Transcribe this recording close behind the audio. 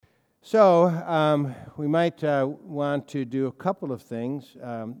So we might want to do a couple of things.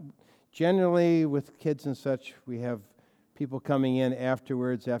 Generally, with kids and such, we have people coming in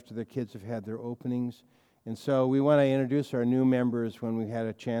afterwards after the kids have had their openings. And so we want to introduce our new members when we had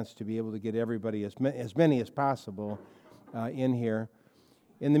a chance to be able to get everybody, as many as possible, in here.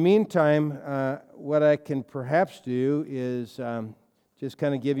 In the meantime, what I can perhaps do is just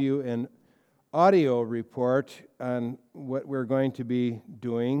kind of give you an audio report on what we're going to be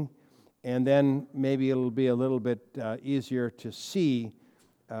doing, and then maybe it'll be a little bit easier to see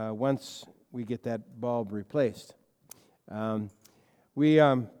once we get that bulb replaced. For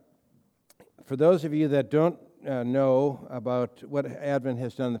those of you that don't know about what Advent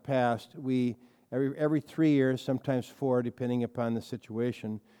has done in the past, we every 3 years, sometimes 4, depending upon the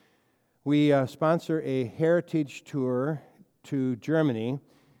situation, we sponsor a heritage tour to Germany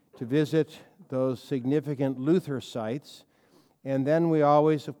to visit those significant Luther sites, and then we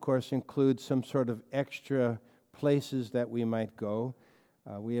always, of course, include some sort of extra places that we might go.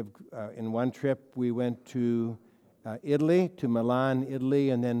 We have in one trip we went to Italy, to Milan, Italy,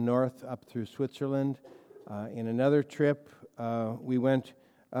 and then north up through Switzerland. In another trip, we went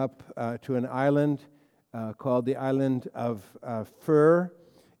up to an island called the island of Föhr,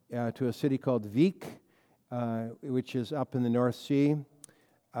 to a city called Wiek, which is up in the North Sea.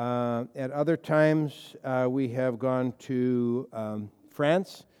 At other times, we have gone to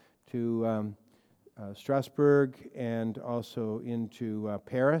France, to Strasbourg, and also into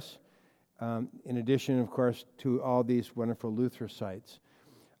Paris. In addition, of course, to all these wonderful Luther sites.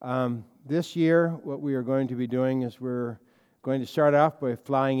 This year, what we are going to be doing is we're going to start off by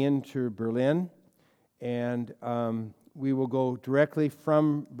flying into Berlin, and we will go directly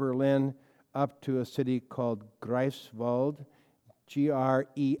from Berlin up to a city called Greifswald, Greifswald.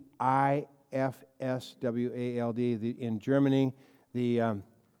 In Germany, the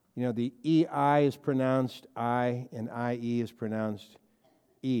EI is pronounced I, and IE is pronounced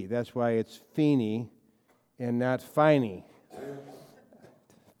E. That's why it's Feeny and not Finey.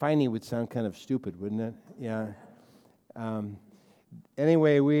 Finey would sound kind of stupid, wouldn't it? Yeah.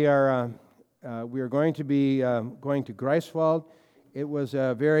 Anyway, we are going to be going to Greifswald. It was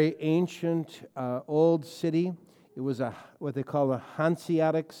a very ancient, old city. It was what they call a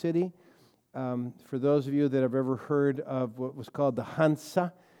Hanseatic city. For those of you that have ever heard of what was called the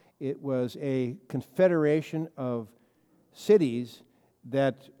Hansa, it was a confederation of cities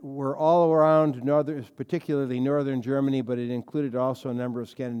that were all around particularly northern Germany, but it included also a number of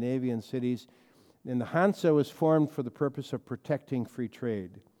Scandinavian cities. And the Hansa was formed for the purpose of protecting free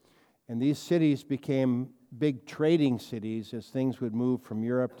trade. And these cities became big trading cities as things would move from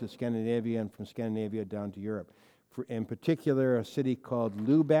Europe to Scandinavia and from Scandinavia down to Europe. In particular, a city called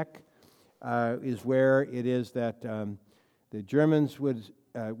Lübeck is where it is that the Germans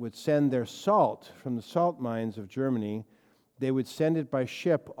would send their salt from the salt mines of Germany. They would send it by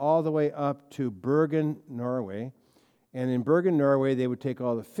ship all the way up to Bergen, Norway. And in Bergen, Norway, they would take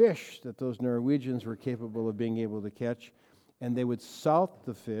all the fish that those Norwegians were capable of being able to catch, and they would salt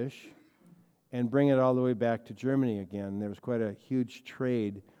the fish and bring it all the way back to Germany again. There was quite a huge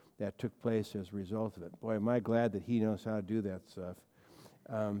trade that took place as a result of it. Boy, am I glad that he knows how to do that stuff.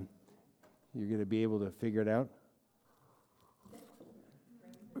 You're going to be able to figure it out?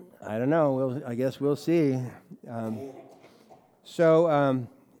 I don't know. I guess we'll see. This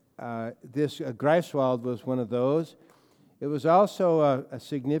Greifswald was one of those. It was also a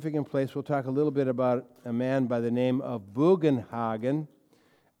significant place. We'll talk a little bit about a man by the name of Bugenhagen.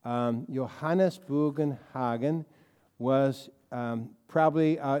 Johannes Bugenhagen was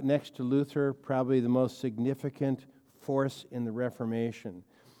probably next to Luther, probably the most significant force in the Reformation.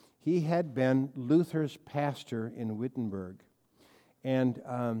 He had been Luther's pastor in Wittenberg. And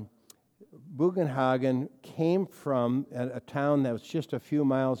Bugenhagen came from a town that was just a few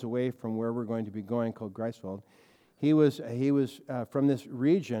miles away from where we're going to be going, called Greifswald. He was from this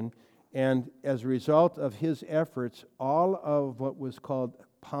region, and as a result of his efforts, all of what was called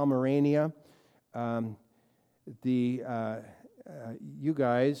Pomerania, you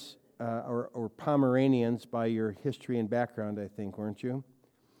guys or Pomeranians by your history and background, I think, weren't you?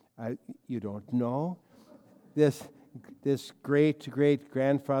 You don't know? This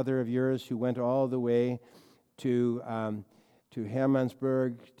great-great-grandfather of yours who went all the way to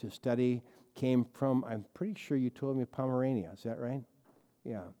Hermannsburg to study came from, I'm pretty sure you told me, Pomerania. Is that right?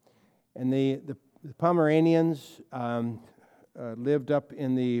 Yeah. And the Pomeranians lived up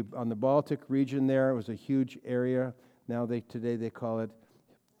on the Baltic region there. It was a huge area. Now today they call it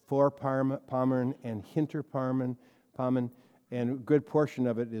Vorpommern and Hinterpommern, and a good portion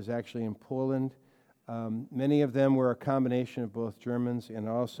of it is actually in Poland. Many of them were a combination of both Germans and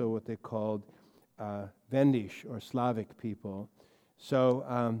also what they called Wendish or Slavic people.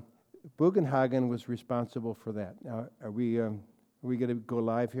 So Bugenhagen was responsible for that. Now, are we going to go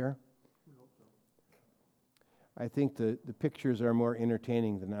live here? I think the pictures are more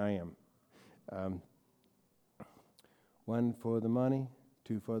entertaining than I am. One for the money,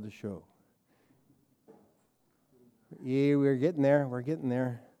 two for the show. Yeah, we're getting there. We're getting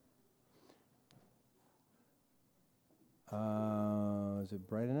there. Is it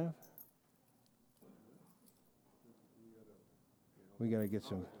bright enough? We got to get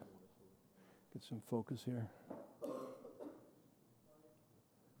some focus here.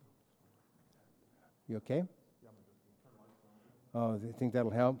 You okay? Oh, you think that'll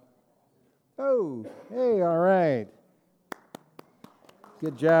help? Oh, hey, all right.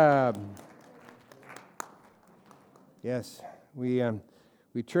 Good job. Yes, we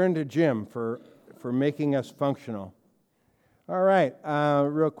turn to Jim for making us functional. All right,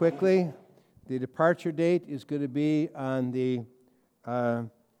 real quickly, the departure date is going to be on the, here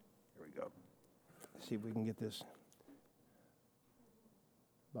we go. Let's see if we can get this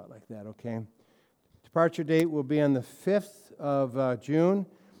about like that, okay? Departure date will be on the 5th of June.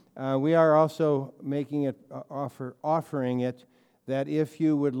 We are also making it, offering it that if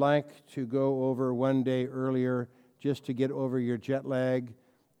you would like to go over one day earlier just to get over your jet lag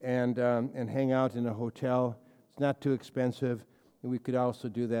and hang out in a hotel, it's not too expensive, and we could also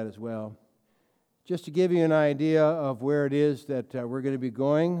do that as well. Just to give you an idea of where it is that we're going to be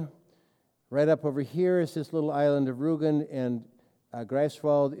going, right up over here is this little island of Rügen, and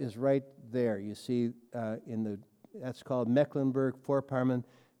Greifswald is right there. You see that's called Mecklenburg-Vorpommern.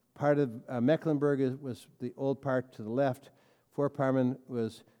 Part of Mecklenburg was the old part to the left. Vorpommern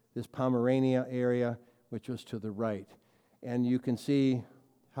was this Pomerania area, which was to the right. And you can see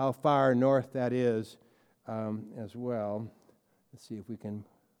how far north that is as well. Let's see if we can.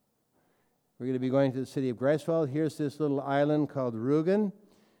 We're going to be going to the city of Greifswald. Here's this little island called Rügen.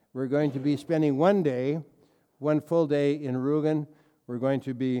 We're going to be spending one full day in Rügen. We're going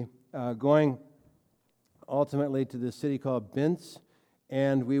to be going ultimately to the city called Binz,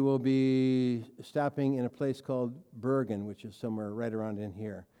 and we will be stopping in a place called Bergen, which is somewhere right around in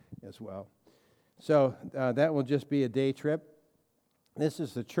here as well. So that will just be a day trip. This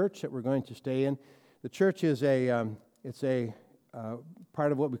is the church that we're going to stay in. The church is it's a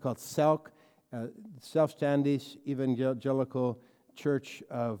part of what we call SELK, Selbstständiges Evangelical Church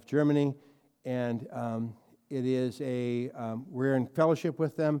of Germany, and it is we're in fellowship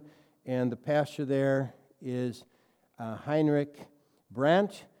with them, and the pastor there is Heinrich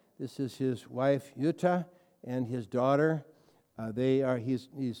Brandt. This is his wife Jutta and his daughter. His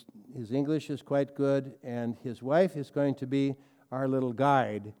English is quite good, and his wife is going to be our little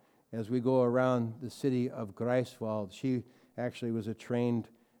guide as we go around the city of Greifswald. She actually was a trained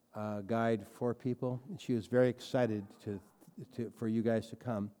guide for people, and she was very excited for you guys to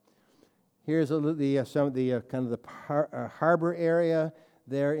come. Here's some of the kind of the harbor area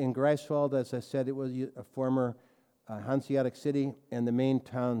there in Greifswald. As I said, it was a former Hanseatic city, and the main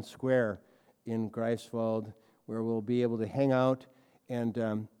town square in Greifswald, where we'll be able to hang out.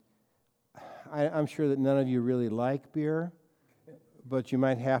 And I'm sure that none of you really like beer, but you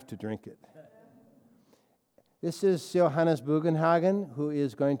might have to drink it. This is Johannes Bugenhagen, who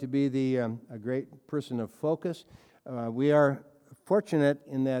is going to be a great person of focus. We are fortunate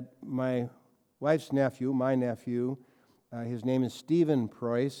in that my wife's nephew, his name is Stephen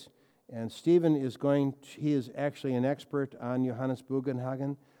Preuss, and Stephen he is actually an expert on Johannes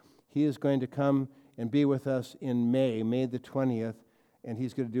Bugenhagen. He is going to come and be with us in May the 20th, and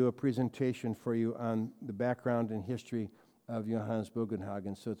he's going to do a presentation for you on the background and history of Johannes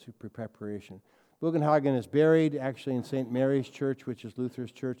Bugenhagen, so it's a preparation. Bugenhagen is buried actually in St. Mary's Church, which is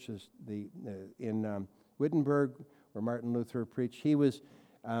Luther's church in Wittenberg, where Martin Luther preached. He was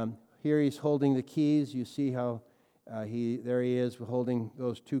here. He's holding the keys. You see how there he is holding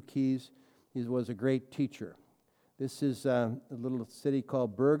those two keys. He was a great teacher. This is a little city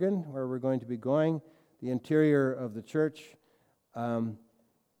called Bergen, where we're going to be going. The interior of the church. Can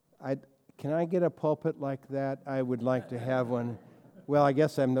I get a pulpit like that? I would like to have one. Well, I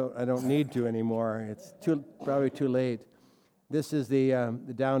guess I don't need to anymore. It's probably too late. This is the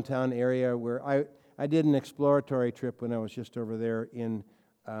downtown area where I did an exploratory trip when I was just over there in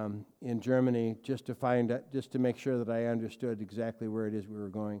Germany, just to make sure that I understood exactly where it is we were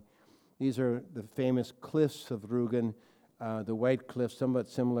going. These are the famous cliffs of Rügen, the White Cliffs, somewhat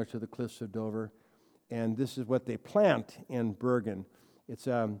similar to the cliffs of Dover, and this is what they plant in Bergen. It's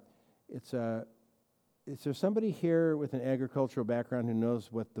a Is there somebody here with an agricultural background who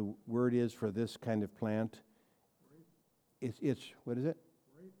knows what the word is for this kind of plant? It's what is it?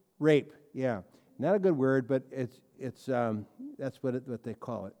 Rape. Yeah, not a good word, but it's that's what they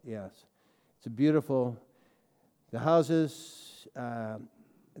call it. Yes, it's a beautiful. The houses,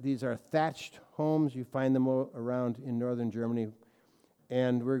 these are thatched homes. You find them all around in northern Germany,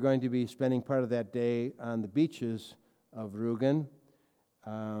 and we're going to be spending part of that day on the beaches of Rügen,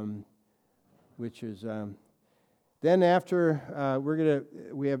 which is. Then after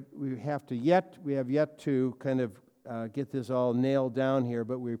we have yet to kind of get this all nailed down here,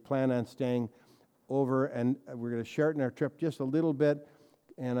 but we plan on staying over, and we're going to shorten our trip just a little bit,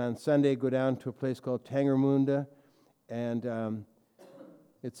 and on Sunday go down to a place called Tangermünde, and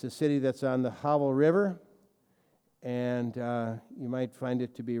it's a city that's on the Havel River, and you might find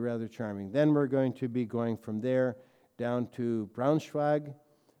it to be rather charming. Then we're going to be going from there down to Braunschweig.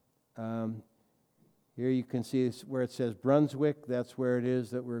 Here you can see where it says Brunswick. That's where it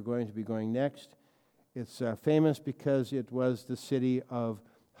is that we're going to be going next. It's famous because it was the city of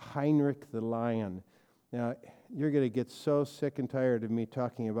Heinrich the Lion. Now, you're going to get so sick and tired of me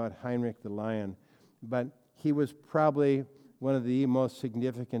talking about Heinrich the Lion, but he was probably one of the most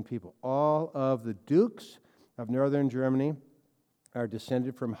significant people. All of the dukes of northern Germany are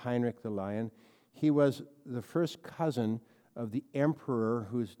descended from Heinrich the Lion. He was the first cousin of the emperor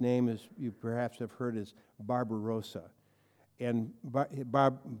whose name is, you perhaps have heard, is Barbarossa. And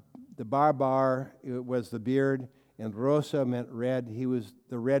the barbar was the beard, and rosa meant red. He was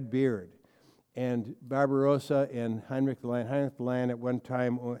the red beard. And Barbarossa and Heinrich the Lion at one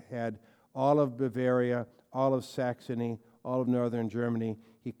time had all of Bavaria, all of Saxony, all of northern Germany.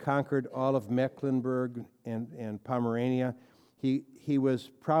 He conquered all of Mecklenburg and Pomerania. He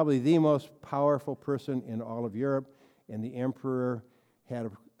was probably the most powerful person in all of Europe, and the emperor had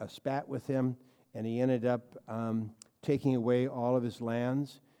a spat with him, and he ended up taking away all of his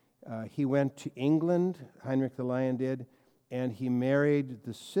lands. He went to England, Heinrich the Lion did, and he married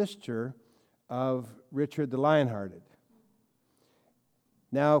the sister of Richard the Lionhearted.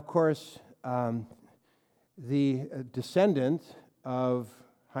 Now, of course, the descendant of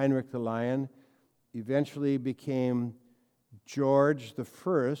Heinrich the Lion eventually became George the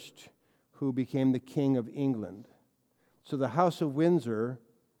First, who became the King of England. So the House of Windsor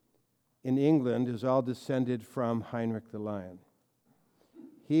in England is all descended from Heinrich the Lion.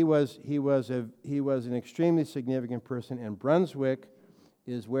 He was an extremely significant person, and Brunswick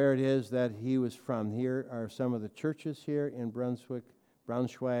is where it is that he was from. Here are some of the churches here in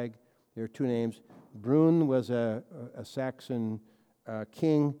Braunschweig. There are two names. Brunn was a Saxon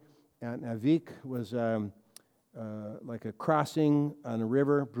king, and Avik was like a crossing on a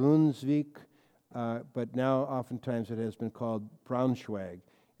river, Brunswick, but now oftentimes it has been called Braunschweig,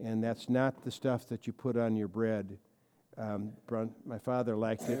 and that's not the stuff that you put on your bread. My father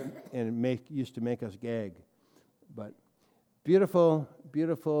liked it, and it used to make us gag. But beautiful,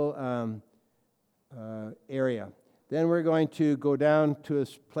 beautiful area. Then we're going to go down to a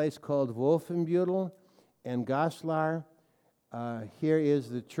place called Wolfenbüttel and Goslar. Here is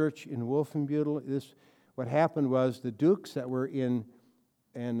the church in Wolfenbüttel. What happened was the dukes that were in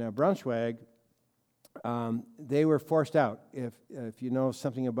Braunschweig, they were forced out. If you know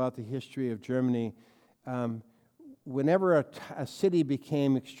something about the history of Germany, whenever a city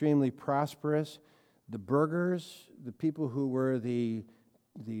became extremely prosperous, the burghers, the people who were the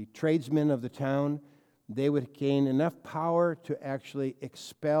tradesmen of the town, they would gain enough power to actually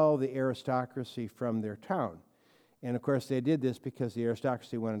expel the aristocracy from their town. And of course, they did this because the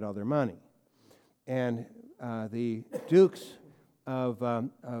aristocracy wanted all their money. And the dukes of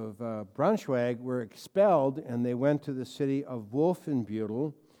Braunschweig were expelled, and they went to the city of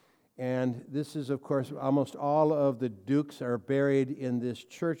Wolfenbüttel. And this is, of course, almost all of the dukes are buried in this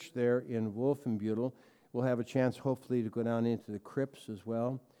church there in Wolfenbüttel. We'll have a chance, hopefully, to go down into the crypts as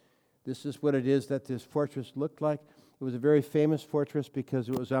well. This is what it is that this fortress looked like. It was a very famous fortress because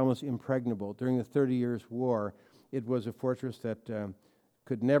it was almost impregnable. During the 30 Years' War, it was a fortress that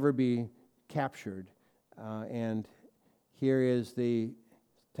could never be captured. And here is the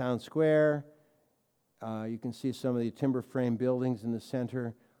town square. You can see some of the timber frame buildings in the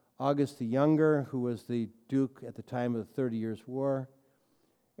center. August the Younger, who was the Duke at the time of the 30 Years' War.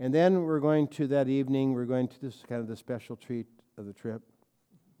 And then we're going to, that evening, this is kind of the special treat of the trip.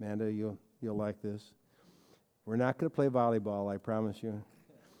 Amanda, you'll like this. We're not going to play volleyball, I promise you.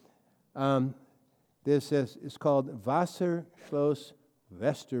 This is called Wasserschloss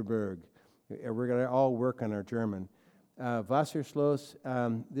Westerberg. We're going to all work on our German. Wasserschloss,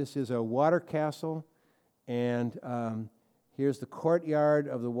 this is a water castle, and here's the courtyard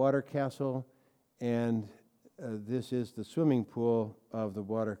of the water castle, and this is the swimming pool of the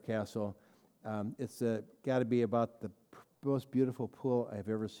water castle. It's got to be about the most beautiful pool I've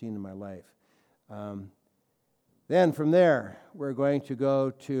ever seen in my life. Then from there, we're going to go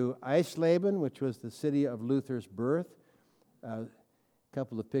to Eisleben, which was the city of Luther's birth. A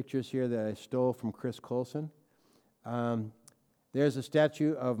couple of pictures here that I stole from Chris Colson. There's a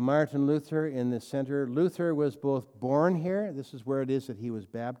statue of Martin Luther in the center. Luther was both born here. This is where it is that he was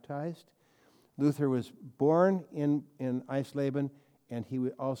baptized. Luther was born in Eisleben, and he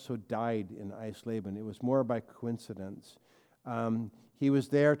also died in Eisleben. It was more by coincidence. He was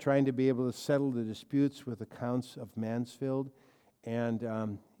there trying to be able to settle the disputes with the counts of Mansfield,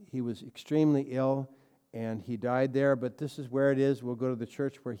 and he was extremely ill, and he died there. But this is where it is. We'll go to the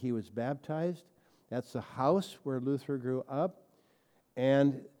church where he was baptized. That's the house where Luther grew up,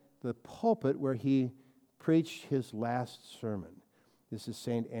 and the pulpit where he preached his last sermon. This is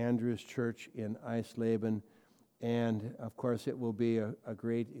St. Andrew's Church in Eisleben, and of course it will be a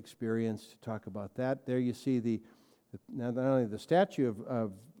great experience to talk about that. There you see not only the statue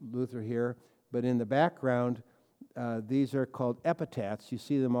of Luther here, but in the background, these are called epitaphs. You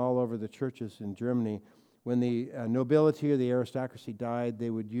see them all over the churches in Germany. When the nobility or the aristocracy died, they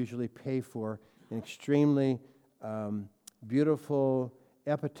would usually pay for an extremely beautiful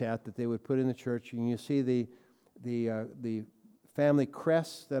epitaph that they would put in the church. And you see the family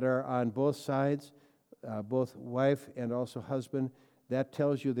crests that are on both sides, both wife and also husband. That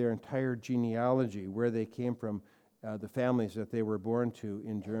tells you their entire genealogy, where they came from, the families that they were born to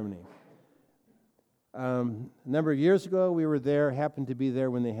in Germany. A number of years ago, we were there, happened to be there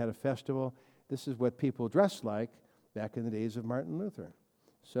when they had a festival. This is what people dressed like back in the days of Martin Luther.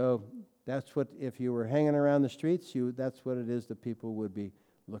 So that's what, if you were hanging around the streets, that's what it is that people would be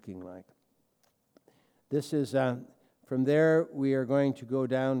looking like. This is, from there, we are going to go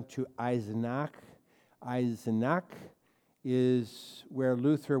down to Eisenach. Eisenach is where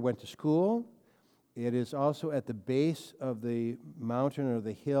Luther went to school. It is also at the base of the mountain or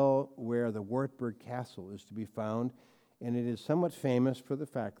the hill where the Wartburg Castle is to be found, and it is somewhat famous for the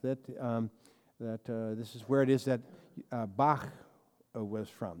fact that this is where it is that Bach was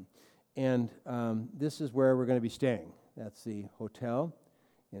from. And this is where we're going to be staying. That's the hotel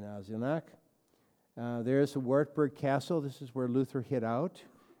in Eisenach. There's the Wartburg Castle. This is where Luther hid out.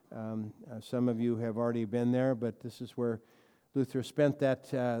 Some of you have already been there, but this is where Luther spent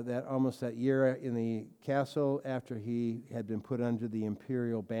that almost that year in the castle after he had been put under the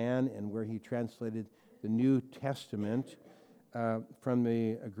imperial ban, and where he translated the New Testament from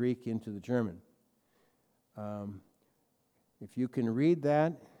the Greek into the German. If you can read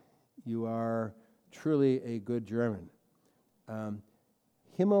that, you are truly a good German.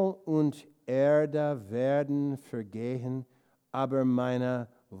 Himmel und Erde werden vergehen, aber meine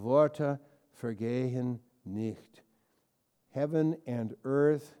Worte vergehen nicht. Heaven and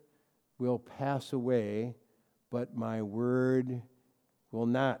earth will pass away, but my word will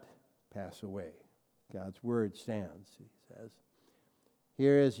not pass away. God's word stands, he says.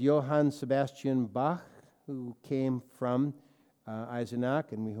 Here is Johann Sebastian Bach, who came from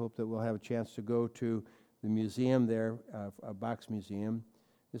Eisenach, and we hope that we'll have a chance to go to the museum there, Bach's museum.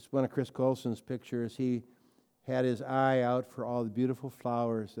 This is one of Chris Colson's pictures. He had his eye out for all the beautiful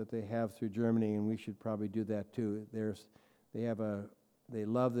flowers that they have through Germany, and we should probably do that too. They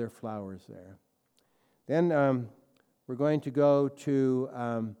love their flowers there. Then we're going to go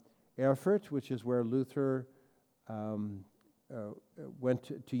to Erfurt, which is where Luther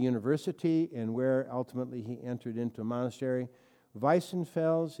went to university and where ultimately he entered into a monastery.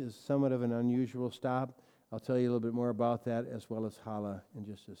 Weissenfels is somewhat of an unusual stop. I'll tell you a little bit more about that, as well as Halle in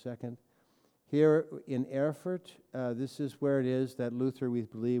just a second. Here in Erfurt, this is where it is that Luther, we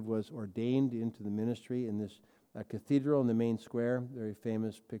believe, was ordained into the ministry in this cathedral in the main square, very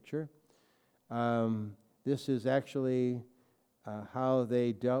famous picture. This is actually how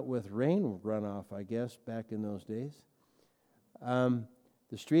they dealt with rain runoff, I guess, back in those days. The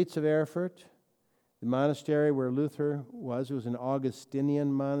streets of Erfurt, the monastery where Luther was, it was an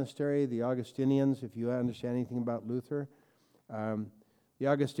Augustinian monastery. The Augustinians, if you understand anything about Luther, the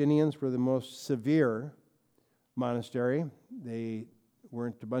Augustinians were the most severe monastery. They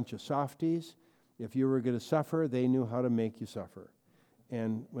weren't a bunch of softies. If you were going to suffer, they knew how to make you suffer.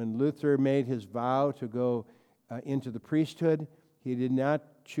 And when Luther made his vow to go into the priesthood, he did not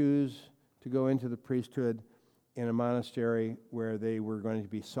choose to go into the priesthood in a monastery where they were going to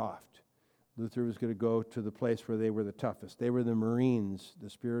be soft. Luther was going to go to the place where they were the toughest. They were the Marines, the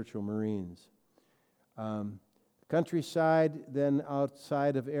spiritual Marines. Countryside, then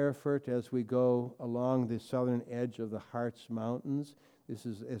outside of Erfurt, as we go along the southern edge of the Harz Mountains,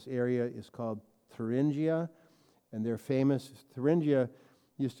 this area is called Thuringia, and they're famous. Thuringia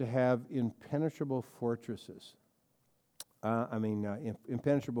used to have impenetrable fortresses.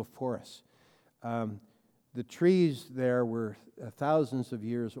 Impenetrable forests. The trees there were thousands of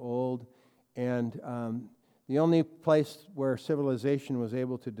years old, and the only place where civilization was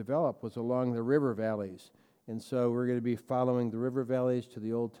able to develop was along the river valleys. And so we're going to be following the river valleys to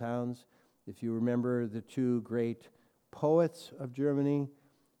the old towns. If you remember the two great poets of Germany,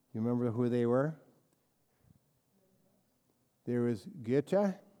 you remember who they were? There was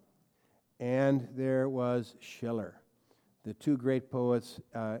Goethe, and there was Schiller, the two great poets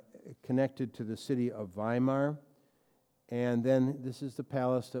connected to the city of Weimar. And then this is the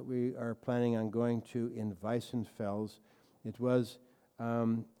palace that we are planning on going to in Weissenfels. It was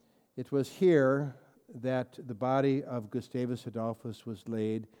here that the body of Gustavus Adolphus was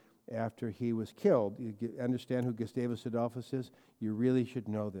laid after he was killed. You understand who Gustavus Adolphus is? You really should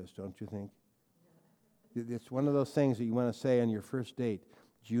know this, don't you think? It's one of those things that you want to say on your first date.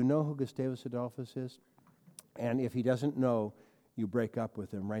 Do you know who Gustavus Adolphus is? And if he doesn't know, you break up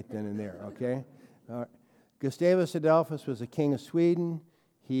with him right then and there, okay? Gustavus Adolphus was a king of Sweden.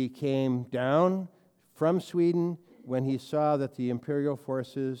 He came down from Sweden when he saw that the imperial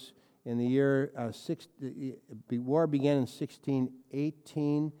forces in the year, the war began in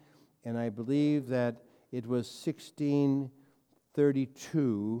 1618, and I believe that it was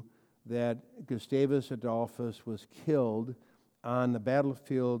 1632 that Gustavus Adolphus was killed on the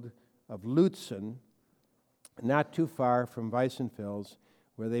battlefield of Lutzen, not too far from Weissenfels,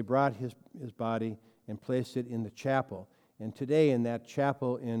 where they brought his body and placed it in the chapel. And today in that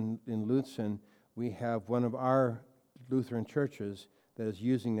chapel in Lutzen, we have one of our Lutheran churches that is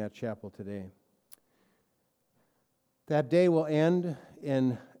using that chapel today. That day will end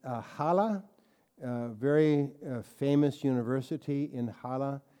in Halle, a very famous university in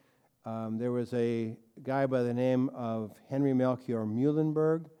Halle. There was a guy by the name of Henry Melchior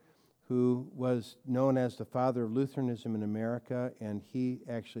Muhlenberg, who was known as the father of Lutheranism in America, and he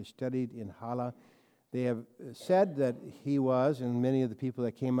actually studied in Halle. They have said that he was, and many of the people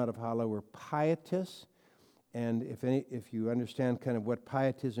that came out of Halle were pietists. And if you understand kind of what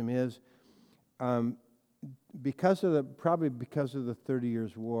pietism is, probably because of the 30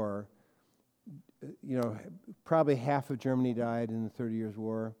 Years' War, probably half of Germany died in the 30 Years'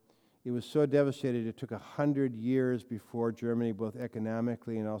 War. It was so devastated it took 100 years before Germany, both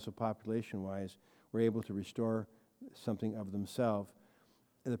economically and also population-wise, were able to restore something of themselves.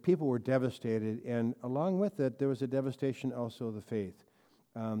 The people were devastated, and along with it, there was a devastation also of the faith.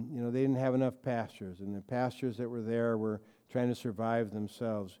 They didn't have enough pastors, and the pastors that were there were trying to survive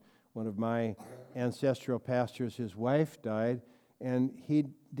themselves. One of my ancestral pastors, his wife died, and he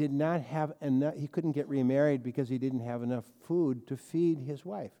did not have enough. He couldn't get remarried because he didn't have enough food to feed his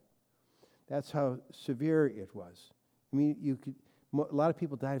wife. That's how severe it was. I mean, a lot of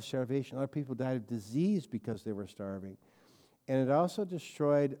people died of starvation. A lot of people died of disease because they were starving. And it also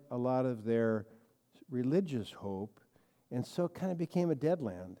destroyed a lot of their religious hope, and so it kind of became a dead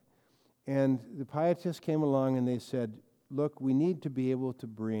land. And the pietists came along and they said, look, we need to be able to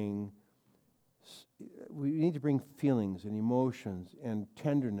bring feelings and emotions and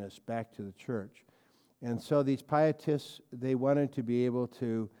tenderness back to the church. And so these pietists, they wanted to be able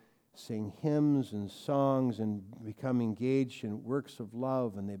to sing hymns and songs and become engaged in works of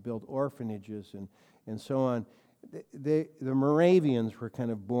love, and they built orphanages and so on. The Moravians were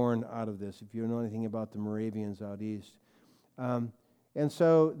kind of born out of this, if you know anything about the Moravians out east. And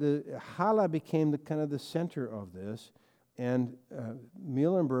so the Halle became the center of this, and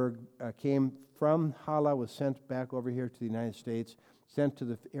Muhlenberg came from Halle, was sent back over here to the United States, sent to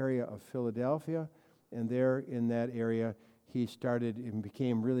the area of Philadelphia, and there in that area he started and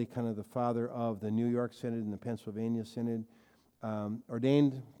became really kind of the father of the New York Synod and the Pennsylvania Synod,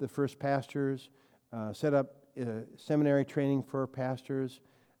 ordained the first pastors, set up seminary training for pastors,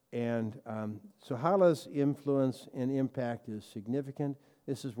 and so Halle's influence and impact is significant.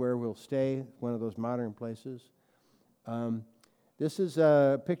 This is where we'll stay, one of those modern places. This is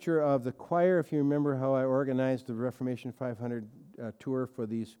a picture of the choir, if you remember how I organized the Reformation 500 tour for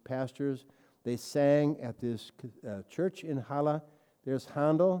these pastors. They sang at this church in Halle. There's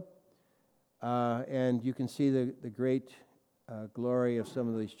Handel, and you can see the great glory of some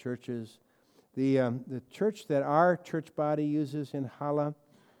of these churches. The church that our church body uses in Halle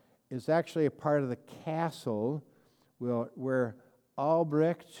is actually a part of the castle where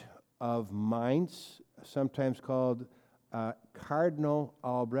Albrecht of Mainz, sometimes called Cardinal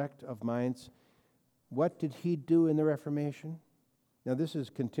Albrecht of Mainz, what did he do in the Reformation? Now, this is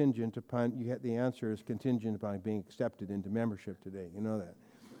contingent upon, the answer is contingent upon being accepted into membership today. You know that.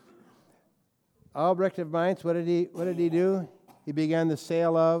 Albrecht of Mainz, what did he do? He began the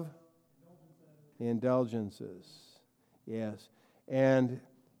sale of indulgences. Yes. And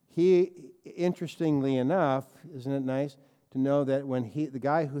he, interestingly enough, isn't it nice to know that when the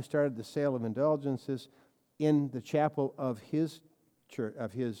guy who started the sale of indulgences in the chapel of his church,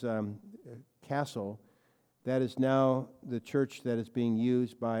 of his castle, that is now the church that is being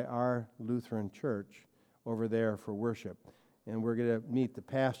used by our Lutheran church over there for worship. And we're going to meet the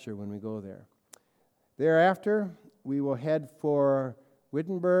pastor when we go there. Thereafter, we will head for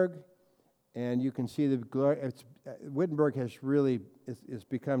Wittenberg, and you can see the glory. Wittenberg has really it's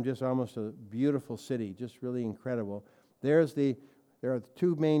become just almost a beautiful city, just really incredible. There are the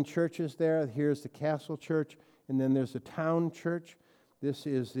two main churches there. Here's the castle church, and then there's the town church. This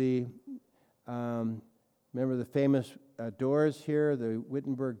is the remember the famous doors here, the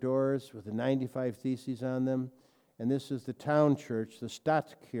Wittenberg doors with the 95 theses on them. And this is the town church, the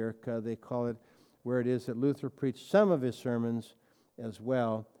Stadtkirche, they call it, where it is that Luther preached some of his sermons as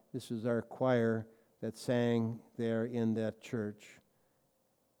well. This is our choir that sang there in that church.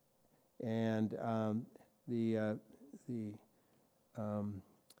 And the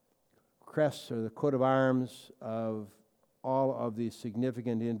crests or the coat of arms of all of these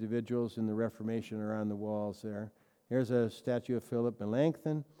significant individuals in the Reformation are on the walls there. Here's a statue of Philip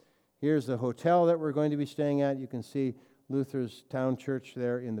Melanchthon. Here's the hotel that we're going to be staying at. You can see Luther's town church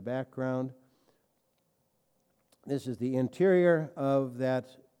there in the background. This is the interior of that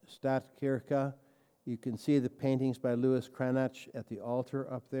Stadtkirche. You can see the paintings by Louis Cranach at the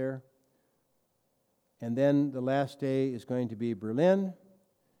altar up there. And then the last day is going to be Berlin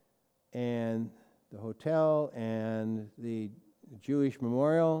and the hotel and the Jewish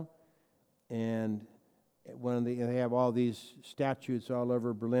memorial, and they have all these statues all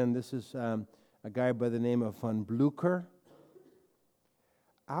over Berlin. This is a guy by the name of von Blücher.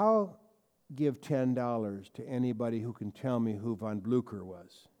 I'll give $10 to anybody who can tell me who von Blücher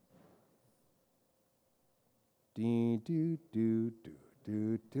was.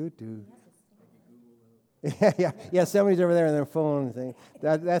 Yeah, somebody's over there on their phone thing.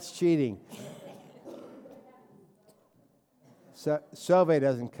 That's cheating. Solveig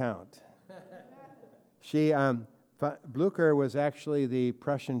doesn't count. Blücher was actually the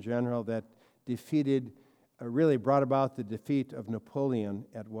Prussian general that really brought about the defeat of Napoleon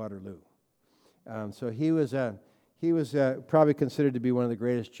at Waterloo. So he was probably considered to be one of the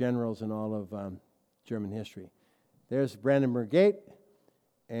greatest generals in all of German history. There's Brandenburg Gate,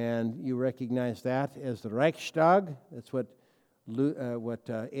 and you recognize that as the Reichstag. That's what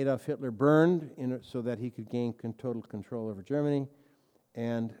Adolf Hitler burned so that he could gain total control over Germany.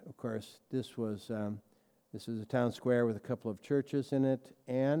 And of course, this is a town square with a couple of churches in it,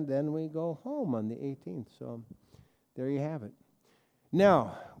 and then we go home on the 18th. So there you have it.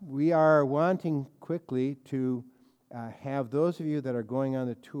 Now, we are wanting quickly to have those of you that are going on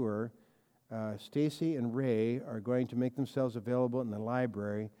the tour, Stacy and Ray are going to make themselves available in the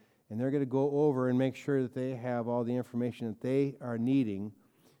library, and they're going to go over and make sure that they have all the information that they are needing.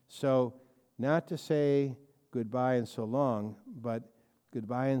 So not to say goodbye and so long, but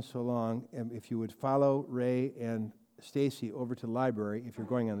goodbye and so long, and if you would follow Ray and Stacy over to the library if you're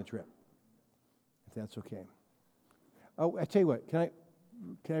going on the trip, if that's okay. Oh, I tell you what, can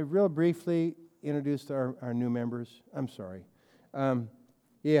I real briefly introduce our new members? I'm sorry.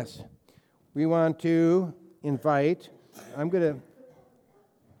 Yes, we want to invite, do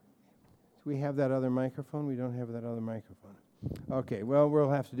we have that other microphone? We don't have that other microphone. Okay, well,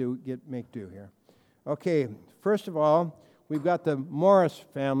 we'll have to make do here. Okay, first of all, we've got the Morris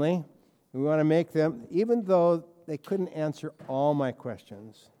family. We want to make them, even though they couldn't answer all my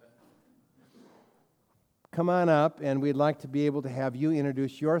questions, come on up, and we'd like to be able to have you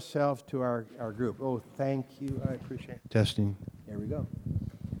introduce yourself to our group. Oh, thank you. I appreciate it. Testing. Here we go.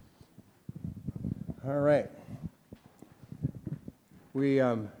 All right. We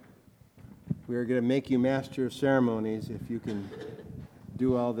are going to make you master of ceremonies if you can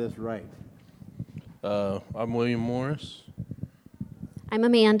do all this right. I'm William Morris. I'm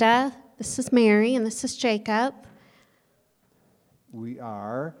Amanda. This is Mary, and this is Jacob. We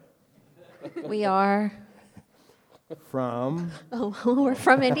are from? Oh, we're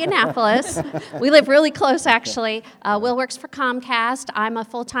from Indianapolis. We live really close, actually. Will works for Comcast. I'm a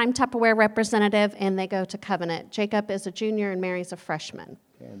full-time Tupperware representative, and they go to Covenant. Jacob is a junior, and Mary's a freshman.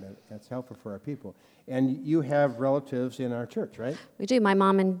 Okay, and that's helpful for our people. And you have relatives in our church, right? We do. My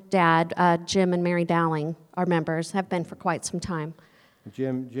mom and dad, Jim and Mary Dowling, are members, have been for quite some time.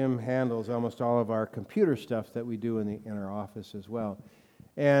 Jim handles almost all of our computer stuff that we do in our office as well.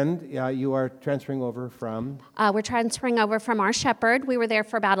 And you are transferring over from? We're transferring over from our Shepherd. We were there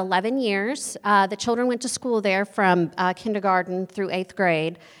for about 11 years. The children went to school there from kindergarten through 8th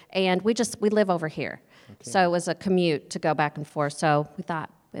grade, and we live over here. Okay. So it was a commute to go back and forth. So we thought,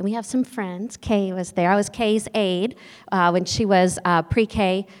 and we have some friends. Kay was there. I was Kay's aide when she was a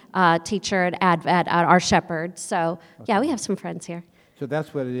pre-K teacher at our Shepherd. So yeah, we have some friends here. So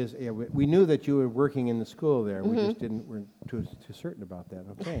that's what it is. Yeah, we knew that you were working in the school there. We just weren't too certain about that.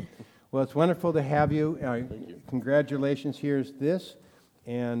 Okay. Well, it's wonderful to have you. Thank you. Congratulations. Here's this,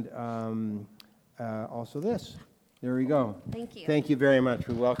 and also this. There we go. Thank you. Thank you very much.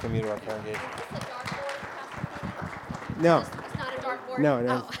 We welcome you to our congregation. No. It's not a dartboard?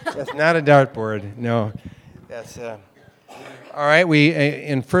 No, that's not a dartboard. No. That's all right. We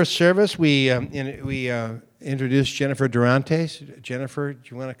in first service we introduced Jennifer Durantes. Jennifer, do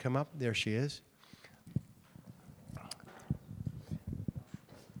you want to come up? There she is.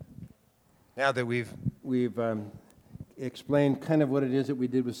 Now that we've explained kind of what it is that we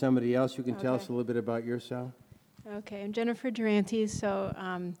did with somebody else, you can tell us a little bit about yourself. Okay, I'm Jennifer Durantes. So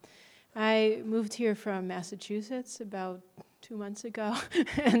I moved here from Massachusetts about 2 months ago,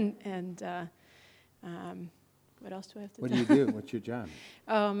 and what else do I have to What tell? do you do? What's your job?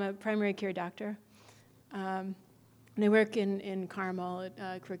 Oh, I'm a primary care doctor. And I work in Carmel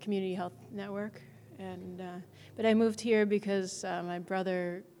for Community Health Network. And but I moved here because my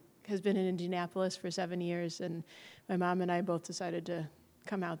brother has been in Indianapolis for 7 years, and my mom and I both decided to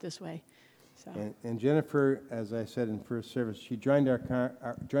come out this way. So. And Jennifer, as I said in first service, she joined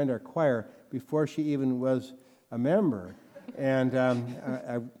our choir before she even was a member, and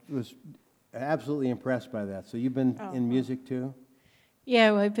I was absolutely impressed by that. So you've been in music too?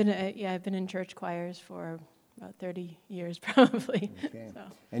 Yeah, well, I've been in church choirs for about 30 years probably. Okay. So.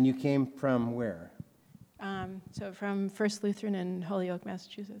 And you came from where? So from First Lutheran in Holyoke,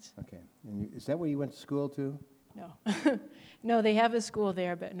 Massachusetts. Okay. And is that where you went to school too? No. No, they have a school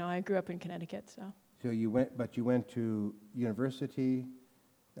there, but no, I grew up in Connecticut, so. So you went to university,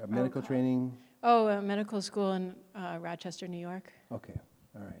 medical training? Oh, medical school in Rochester, New York. Okay.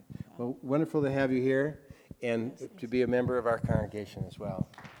 All right. Well, wonderful to have you here and to be a member of our congregation as well.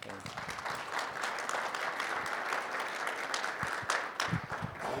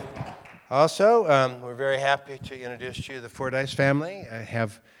 Also, we're very happy to introduce you to the Fordyce family. I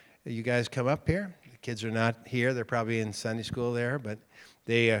have you guys come up here. The kids are not here. They're probably in Sunday school there, but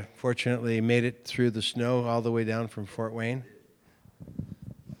they fortunately made it through the snow all the way down from Fort Wayne.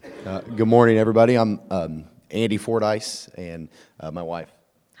 Good morning, everybody. I'm Andy Fordyce and my wife,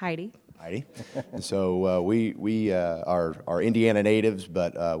 Heidi. And so we are Indiana natives,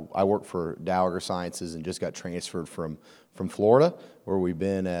 but I work for Dowager Sciences and just got transferred from Florida, where we've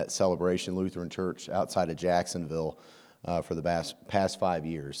been at Celebration Lutheran Church outside of Jacksonville for the past 5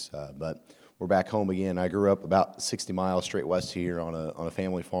 years. But we're back home again. I grew up about 60 miles straight west here on a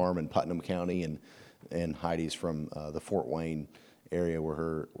family farm in Putnam County, and Heidi's from the Fort Wayne area where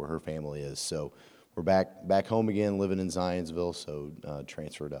her family is. So we're back home again, living in Zionsville, so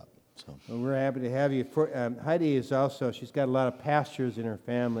transferred up. So. Well, we're happy to have you. Heidi is also, she's got a lot of pastors in her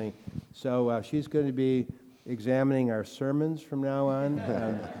family, so she's going to be examining our sermons from now on.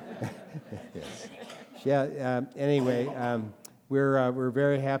 Yes. Yeah. Anyway, we're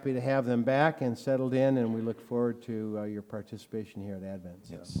very happy to have them back and settled in, and we look forward to your participation here at Advent.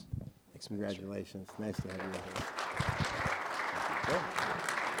 So. Yes. Thanks. Congratulations. Nice to have you here.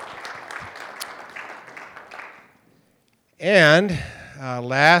 And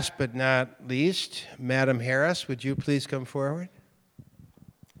last but not least, Madam Harris, would you please come forward?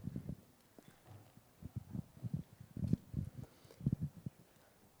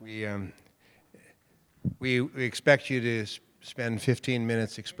 We expect you to spend 15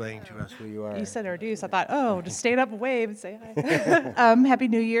 minutes explaining to us who you are. You said introduce. I thought, just stand up and wave and say hi. Happy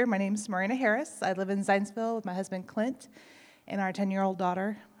New Year. My name's Marina Harris. I live in Zionsville with my husband, Clint, and our 10-year-old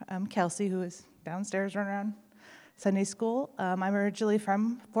daughter, Kelsey, who is downstairs running around Sunday school. I'm originally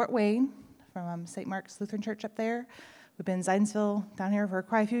from Fort Wayne, from St. Mark's Lutheran Church up there. We've been in Zionsville down here for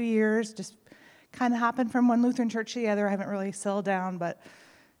quite a few years, just kind of hopping from one Lutheran church to the other. I haven't really settled down, but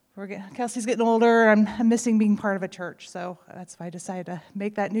Kelsey's getting older. I'm missing being part of a church, so that's why I decided to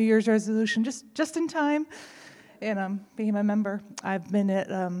make that New Year's resolution just in time and became a member. I've been at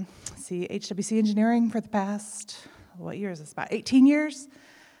HWC Engineering for the past, what year is this, about 18 years.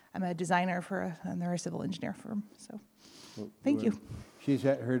 I'm a designer and they're a civil engineer firm, so thank you. She's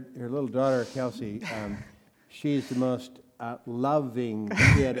her little daughter, Kelsey. She's the most loving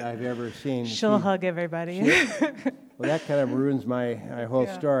kid I've ever seen. She'll hug everybody. Well, that kind of ruins my whole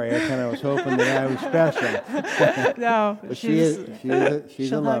Yeah. story. I kind of was hoping that I was special. No, But she's a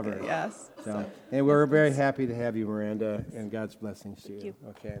she'll hug lover. it, yes. So, and we're very happy to have you, Miranda, and God's blessings to you. you.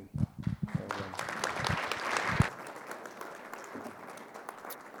 Okay.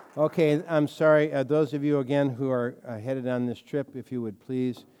 Okay, I'm sorry. Those of you, again, who are headed on this trip, if you would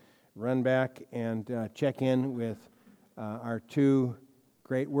please run back and check in with our two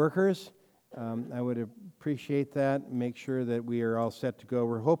great workers. I would appreciate that. Make sure that we are all set to go.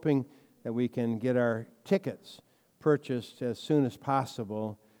 We're hoping that we can get our tickets purchased as soon as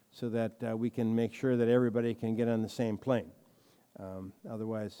possible so that we can make sure that everybody can get on the same plane.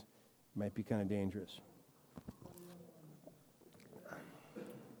 Otherwise, it might be kind of dangerous.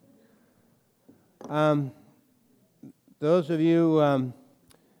 Those of you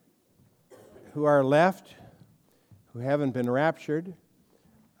who are left, who haven't been raptured,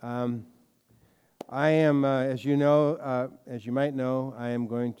 I am, as you know, as you might know, I am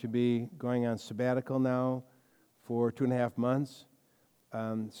going to be going on sabbatical now for 2.5 months.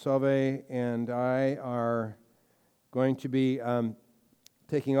 Sove and I are going to be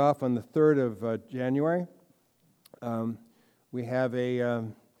taking off on the 3rd of January. We have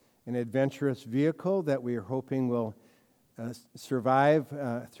an adventurous vehicle that we are hoping will survive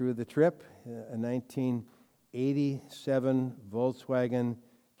through the trip, a 1987 Volkswagen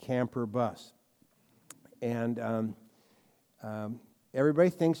camper bus. And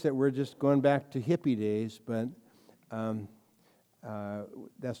everybody thinks that we're just going back to hippie days, but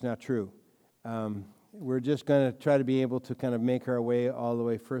that's not true. We're just going to try to be able to kind of make our way all the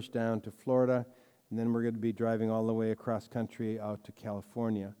way first down to Florida, and then we're going to be driving all the way across country out to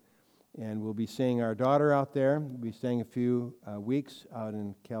California. And we'll be seeing our daughter out there. We'll be staying a few weeks out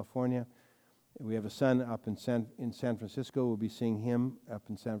in California. We have a son up in San Francisco. We'll be seeing him up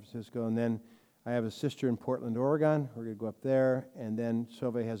in San Francisco. And then I have a sister in Portland, Oregon. We're going to go up there. And then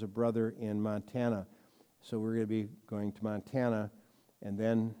Sove has a brother in Montana. So we're going to be going to Montana and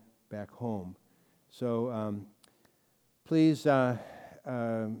then back home. So please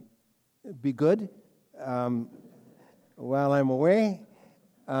be good while I'm away.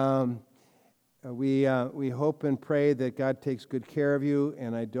 We hope and pray that God takes good care of you,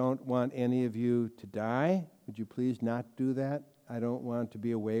 and I don't want any of you to die. Would you please not do that? I don't want to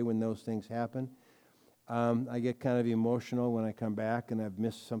be away when those things happen. I get kind of emotional when I come back and I've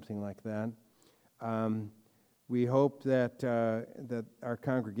missed something like that. We hope that our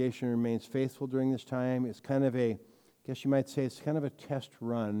congregation remains faithful during this time. It's kind of I guess you might say it's kind of a test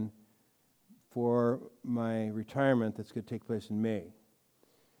run for my retirement that's going to take place in May.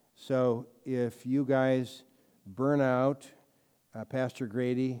 So if you guys burn out Pastor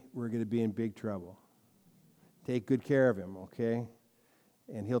Grady, we're going to be in big trouble. Take good care of him, okay?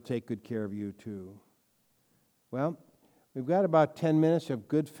 And he'll take good care of you too. Well, we've got about 10 minutes of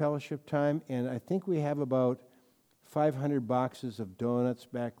good fellowship time, and I think we have about 500 boxes of donuts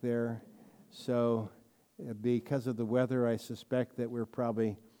back there. So because of the weather, I suspect that we're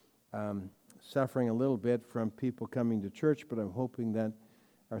probably suffering a little bit from people coming to church, but I'm hoping that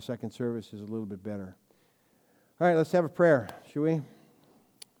our second service is a little bit better. All right, let's have a prayer, shall we?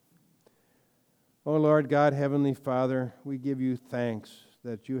 Oh, Lord God, Heavenly Father, we give you thanks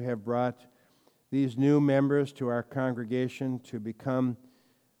that you have brought these new members to our congregation to become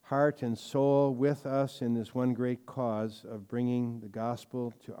heart and soul with us in this one great cause of bringing the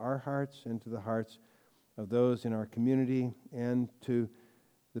gospel to our hearts and to the hearts of those in our community and to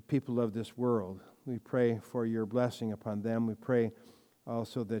the people of this world. We pray for your blessing upon them. We pray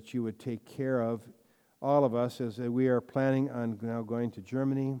also that you would take care of all of us as we are planning on now going to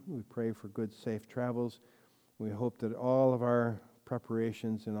Germany. We pray for good, safe travels. We hope that all of our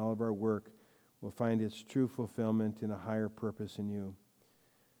preparations and all of our work will find its true fulfillment in a higher purpose in you.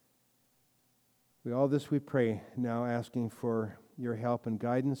 All this we pray now, asking for your help and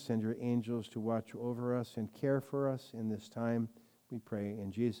guidance. Send your angels to watch over us and care for us in this time. We pray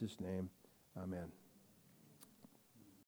in Jesus' name. Amen.